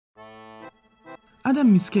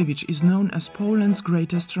Adam Mickiewicz is known as Poland's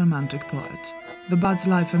greatest romantic poet. The Bad's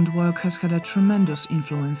life and work has had a tremendous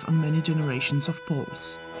influence on many generations of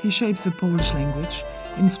Poles. He shaped the Polish language,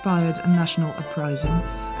 inspired a national uprising,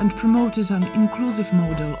 and promoted an inclusive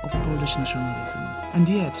model of Polish nationalism. And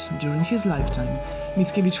yet, during his lifetime,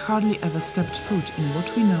 Mickiewicz hardly ever stepped foot in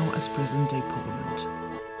what we know as present-day Poland.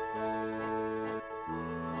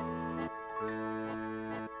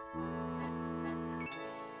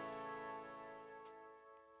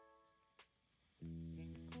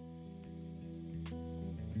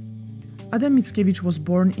 Adam Mickiewicz was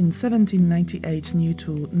born in 1798 near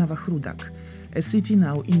to Nowa, a city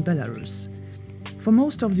now in Belarus. For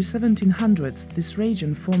most of the 1700s, this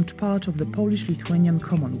region formed part of the Polish-Lithuanian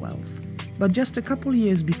Commonwealth. But just a couple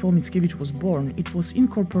years before Mickiewicz was born, it was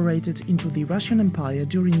incorporated into the Russian Empire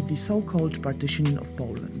during the so-called partitioning of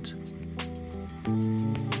Poland.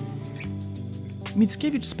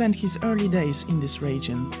 Mickiewicz spent his early days in this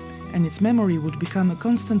region, and its memory would become a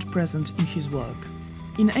constant present in his work.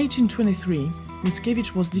 In 1823,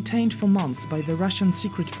 Mickiewicz was detained for months by the Russian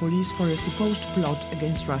secret police for a supposed plot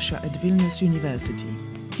against Russia at Vilnius University.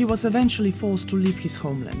 He was eventually forced to leave his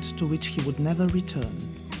homeland, to which he would never return.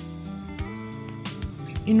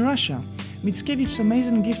 In Russia, Mickiewicz's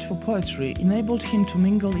amazing gift for poetry enabled him to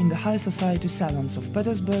mingle in the high society salons of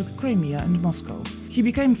Petersburg, Crimea and Moscow. He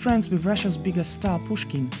became friends with Russia's biggest star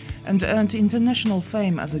Pushkin and earned international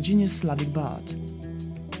fame as a genius Slavic bard.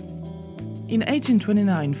 In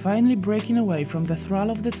 1829, finally breaking away from the thrall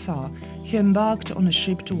of the Tsar, he embarked on a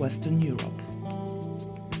ship to Western Europe.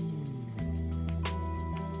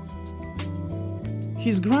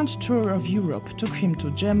 His grand tour of Europe took him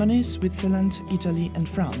to Germany, Switzerland, Italy and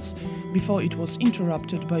France, before it was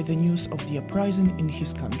interrupted by the news of the uprising in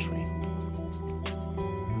his country.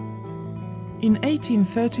 In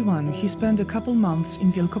 1831, he spent a couple months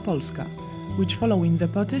in Wielkopolska, which following the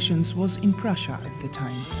partitions was in Prussia at the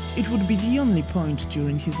time. It would be the only point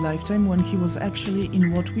during his lifetime when he was actually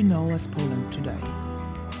in what we know as Poland today.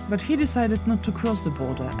 But he decided not to cross the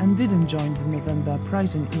border and didn't join the November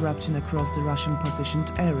uprising erupting across the Russian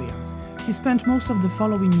partitioned area. He spent most of the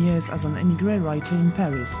following years as an émigré writer in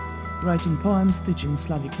Paris, writing poems, teaching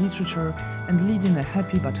Slavic literature and leading a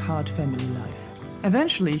happy but hard family life.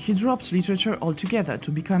 Eventually, he dropped literature altogether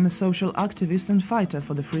to become a social activist and fighter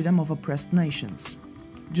for the freedom of oppressed nations.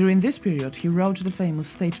 During this period, he wrote the famous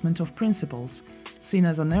Statement of Principles, seen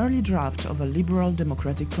as an early draft of a liberal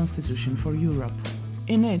democratic constitution for Europe.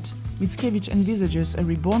 In it, Mickiewicz envisages a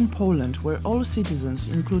reborn Poland where all citizens,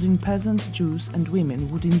 including peasants, Jews and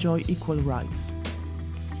women, would enjoy equal rights.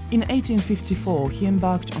 In 1854, he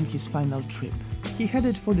embarked on his final trip. He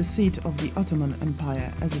headed for the seat of the Ottoman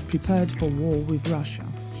Empire as it prepared for war with Russia.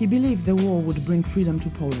 He believed the war would bring freedom to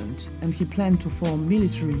Poland, and he planned to form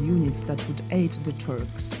military units that would aid the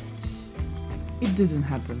Turks. It didn't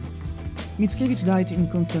happen. Mickiewicz died in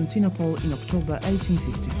Constantinople in October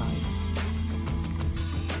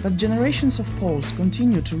 1855. But generations of Poles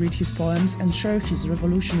continued to read his poems and share his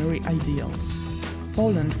revolutionary ideals.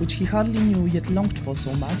 Poland, which he hardly knew yet longed for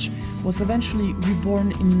so much, was eventually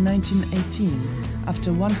reborn in 1918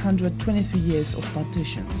 after 123 years of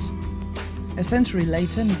partitions. A century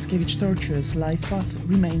later, Mickiewicz's tortuous life path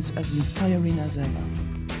remains as inspiring as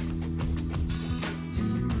ever.